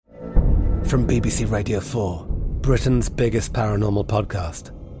From BBC Radio 4, Britain's biggest paranormal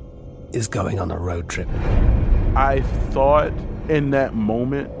podcast is going on a road trip. I thought in that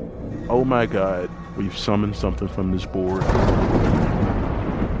moment, oh my God, we've summoned something from this board.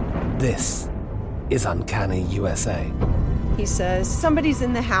 This is Uncanny USA. He says, somebody's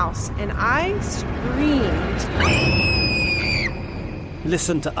in the house, and I screamed.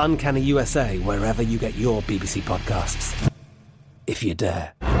 Listen to Uncanny USA wherever you get your BBC podcasts, if you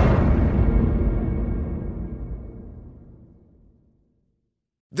dare.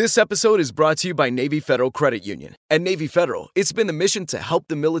 This episode is brought to you by Navy Federal Credit Union. At Navy Federal, it's been the mission to help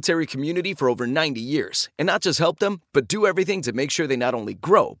the military community for over 90 years. And not just help them, but do everything to make sure they not only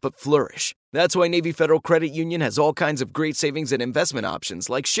grow, but flourish. That's why Navy Federal Credit Union has all kinds of great savings and investment options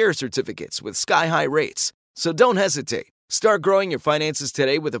like share certificates with sky-high rates. So don't hesitate. Start growing your finances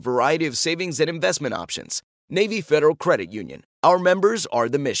today with a variety of savings and investment options. Navy Federal Credit Union. Our members are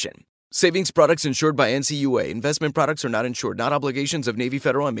the mission. Savings products insured by NCUA. Investment products are not insured, not obligations of Navy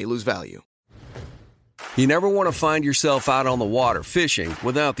Federal and may lose value. You never want to find yourself out on the water fishing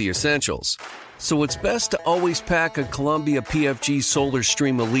without the essentials. So it's best to always pack a Columbia PFG Solar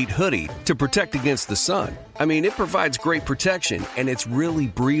Stream Elite hoodie to protect against the sun. I mean, it provides great protection and it's really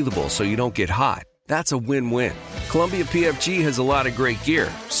breathable so you don't get hot. That's a win-win. Columbia PFG has a lot of great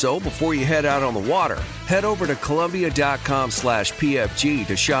gear. So before you head out on the water, head over to Columbia.com/PFG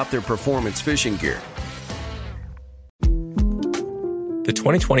to shop their performance fishing gear. The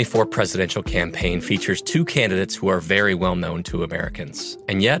 2024 presidential campaign features two candidates who are very well known to Americans.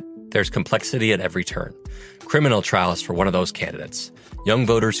 And yet, there's complexity at every turn. Criminal trials for one of those candidates. Young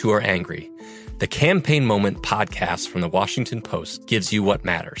voters who are angry. The Campaign Moment podcast from the Washington Post gives you what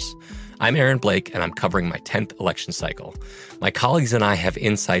matters. I'm Aaron Blake, and I'm covering my 10th election cycle. My colleagues and I have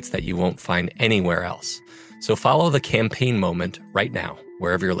insights that you won't find anywhere else. So follow The Campaign Moment right now,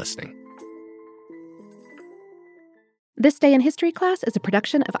 wherever you're listening. This Day in History class is a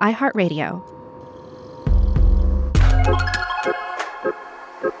production of iHeartRadio.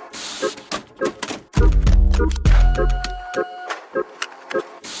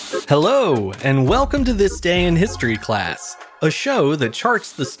 Hello, and welcome to This Day in History class, a show that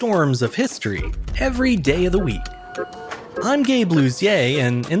charts the storms of history every day of the week. I'm Gabe Luzier,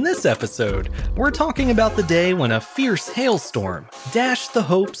 and in this episode, we're talking about the day when a fierce hailstorm dashed the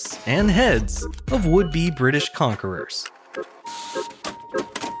hopes and heads of would-be British conquerors.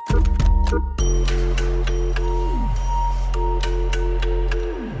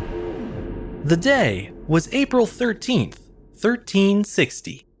 The day was April 13th,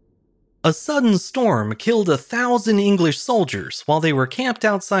 1360. A sudden storm killed 1,000 English soldiers while they were camped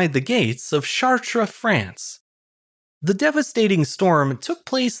outside the gates of Chartres, France. The devastating storm took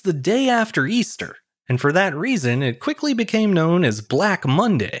place the day after Easter, and for that reason it quickly became known as Black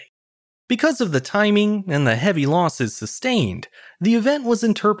Monday. Because of the timing and the heavy losses sustained, the event was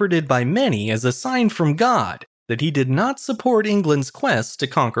interpreted by many as a sign from God that he did not support England's quest to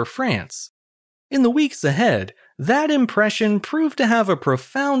conquer France. In the weeks ahead, that impression proved to have a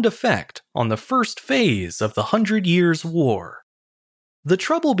profound effect on the first phase of the 100 Years' War. The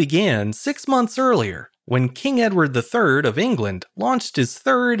trouble began 6 months earlier, when King Edward III of England launched his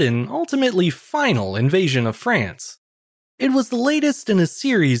third and ultimately final invasion of France. It was the latest in a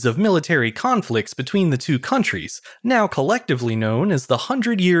series of military conflicts between the two countries, now collectively known as the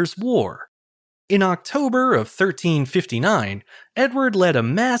 100 Years' War. In October of 1359, Edward led a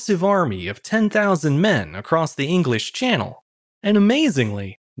massive army of 10,000 men across the English Channel, and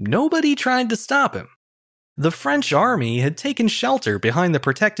amazingly, nobody tried to stop him. The French army had taken shelter behind the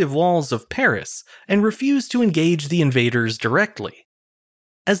protective walls of Paris and refused to engage the invaders directly.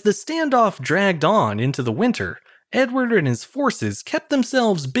 As the standoff dragged on into the winter, Edward and his forces kept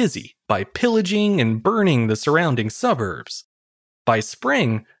themselves busy by pillaging and burning the surrounding suburbs. By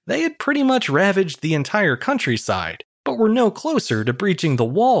spring, they had pretty much ravaged the entire countryside, but were no closer to breaching the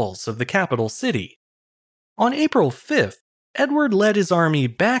walls of the capital city. On April 5th, Edward led his army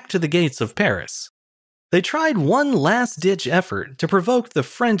back to the gates of Paris. They tried one last-ditch effort to provoke the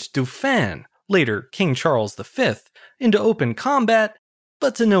French Dauphin, later King Charles V, into open combat,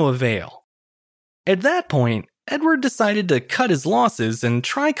 but to no avail. At that point, Edward decided to cut his losses and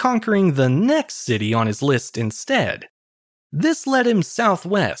try conquering the next city on his list instead. This led him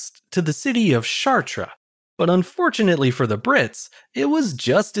southwest to the city of Chartres, but unfortunately for the Brits, it was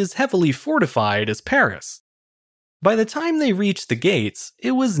just as heavily fortified as Paris. By the time they reached the gates,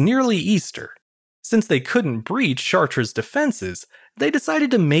 it was nearly Easter. Since they couldn't breach Chartres' defenses, they decided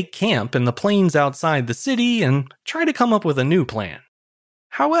to make camp in the plains outside the city and try to come up with a new plan.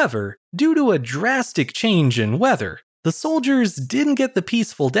 However, due to a drastic change in weather, The soldiers didn't get the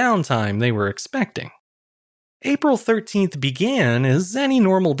peaceful downtime they were expecting. April 13th began as any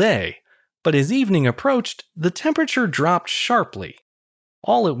normal day, but as evening approached, the temperature dropped sharply.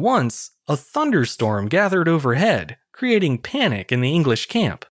 All at once, a thunderstorm gathered overhead, creating panic in the English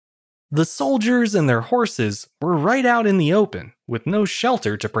camp. The soldiers and their horses were right out in the open, with no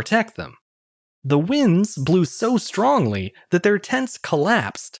shelter to protect them. The winds blew so strongly that their tents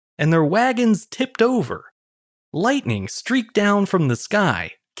collapsed and their wagons tipped over. Lightning streaked down from the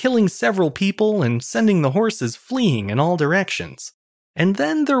sky, killing several people and sending the horses fleeing in all directions. And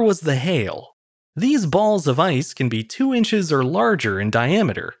then there was the hail. These balls of ice can be 2 inches or larger in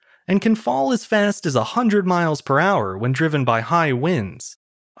diameter and can fall as fast as 100 miles per hour when driven by high winds.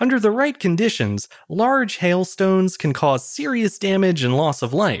 Under the right conditions, large hailstones can cause serious damage and loss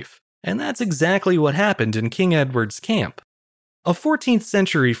of life, and that's exactly what happened in King Edward's camp. A 14th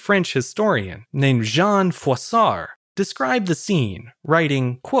century French historian named Jean Froissart described the scene,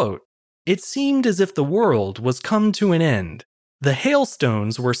 writing, quote, "It seemed as if the world was come to an end. The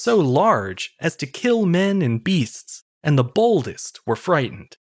hailstones were so large as to kill men and beasts, and the boldest were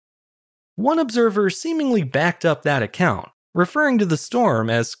frightened." One observer seemingly backed up that account, referring to the storm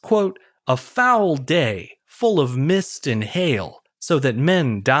as, quote, "a foul day, full of mist and hail, so that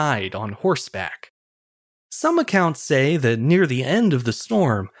men died on horseback." Some accounts say that near the end of the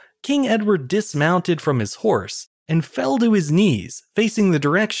storm, King Edward dismounted from his horse and fell to his knees, facing the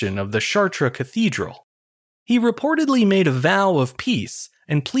direction of the Chartres Cathedral. He reportedly made a vow of peace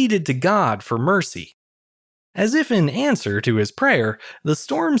and pleaded to God for mercy. As if in answer to his prayer, the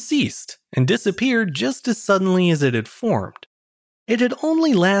storm ceased and disappeared just as suddenly as it had formed. It had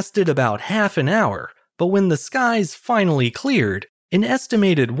only lasted about half an hour, but when the skies finally cleared, an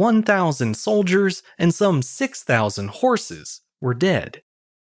estimated 1,000 soldiers and some 6,000 horses were dead.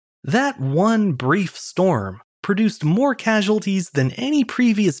 That one brief storm produced more casualties than any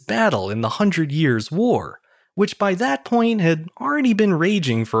previous battle in the 100 Years' War, which by that point had already been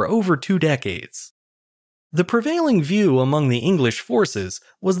raging for over 2 decades. The prevailing view among the English forces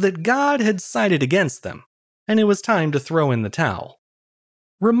was that God had sided against them, and it was time to throw in the towel.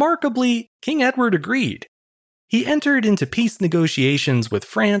 Remarkably, King Edward agreed. He entered into peace negotiations with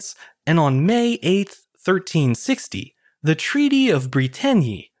France, and on May 8, 1360, the Treaty of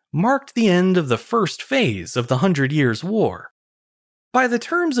Bretagne marked the end of the first phase of the 100 Years' War. By the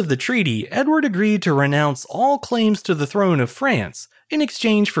terms of the treaty, Edward agreed to renounce all claims to the throne of France in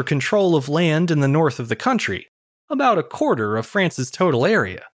exchange for control of land in the north of the country, about a quarter of France's total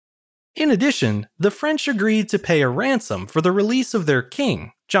area. In addition, the French agreed to pay a ransom for the release of their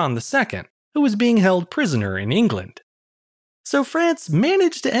king, John II, who was being held prisoner in England. So France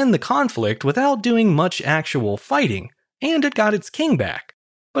managed to end the conflict without doing much actual fighting, and it got its king back.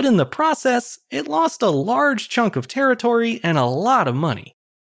 But in the process, it lost a large chunk of territory and a lot of money.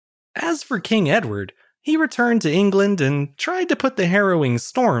 As for King Edward, he returned to England and tried to put the harrowing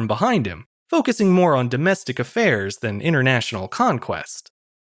storm behind him, focusing more on domestic affairs than international conquest.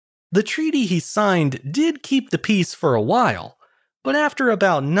 The treaty he signed did keep the peace for a while, but after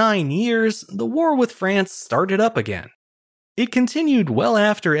about 9 years, the war with France started up again. It continued well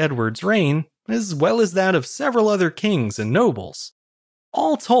after Edward's reign, as well as that of several other kings and nobles.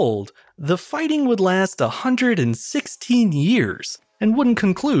 All told, the fighting would last 116 years and wouldn't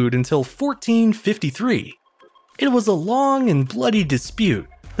conclude until 1453. It was a long and bloody dispute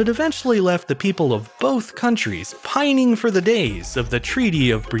that eventually left the people of both countries pining for the days of the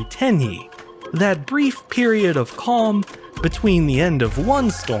Treaty of Bretagne, that brief period of calm between the end of one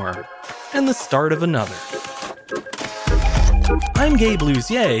storm and the start of another. I'm Gabe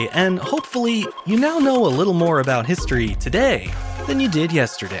Luzier, and hopefully you now know a little more about history today than you did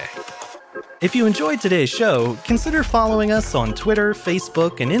yesterday. If you enjoyed today's show, consider following us on Twitter,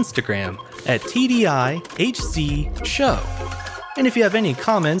 Facebook, and Instagram at TDIHC Show. And if you have any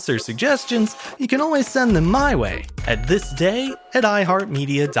comments or suggestions, you can always send them my way at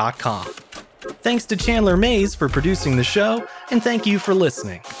thisday@iheartmedia.com. Thanks to Chandler Mays for producing the show, and thank you for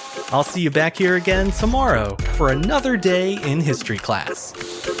listening. I'll see you back here again tomorrow for another day in history class.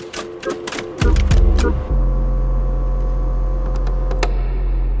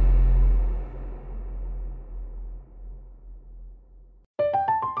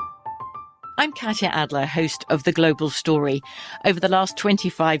 I'm Katya Adler, host of The Global Story. Over the last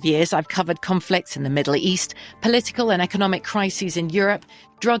 25 years, I've covered conflicts in the Middle East, political and economic crises in Europe,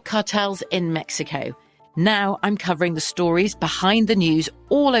 drug cartels in Mexico. Now I'm covering the stories behind the news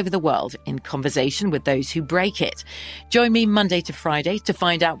all over the world in conversation with those who break it. Join me Monday to Friday to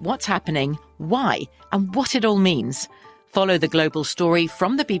find out what's happening, why, and what it all means. Follow The Global Story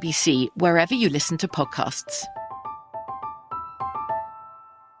from the BBC wherever you listen to podcasts.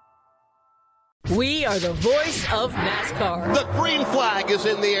 We are the voice of NASCAR. The green flag is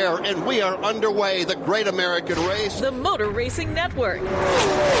in the air, and we are underway. The Great American Race. The Motor Racing Network.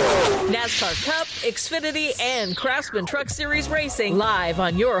 NASCAR Cup, Xfinity, and Craftsman Truck Series Racing live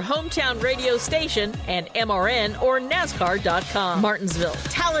on your hometown radio station and MRN or NASCAR.com. Martinsville,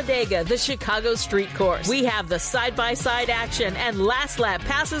 Talladega, the Chicago Street Course. We have the side-by-side action and last lap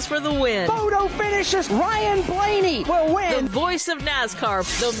passes for the win. Photo finishes. Ryan Blaney will win. The voice of NASCAR,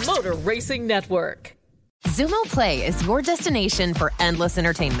 the Motor Racing Network. Xumo Play is your destination for endless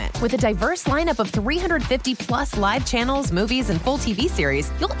entertainment. With a diverse lineup of 350 plus live channels, movies, and full TV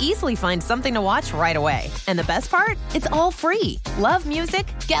series, you'll easily find something to watch right away. And the best part? It's all free. Love music?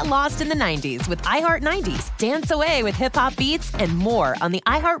 Get lost in the 90s with iHeart 90s, dance away with hip-hop beats, and more on the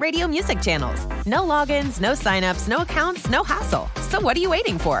iHeartRadio music channels. No logins, no signups, no accounts, no hassle. So what are you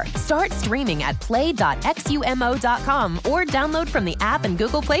waiting for? Start streaming at play.xumo.com or download from the app and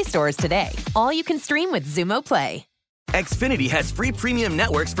Google Play stores today. All you can stream with Xumo Play. Xfinity has free premium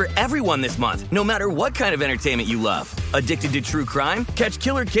networks for everyone this month, no matter what kind of entertainment you love. Addicted to true crime? Catch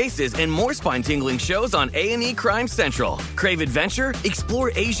killer cases and more spine-tingling shows on A&E Crime Central. Crave adventure?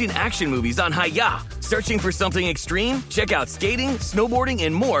 Explore Asian action movies on Hi-Ya. Searching for something extreme? Check out skating, snowboarding,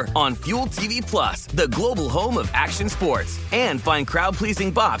 and more on Fuel TV Plus, the global home of action sports. And find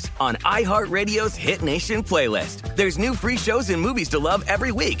crowd-pleasing bops on iHeartRadio's Hit Nation playlist. There's new free shows and movies to love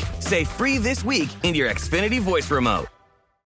every week. Say free this week in your Xfinity voice remote.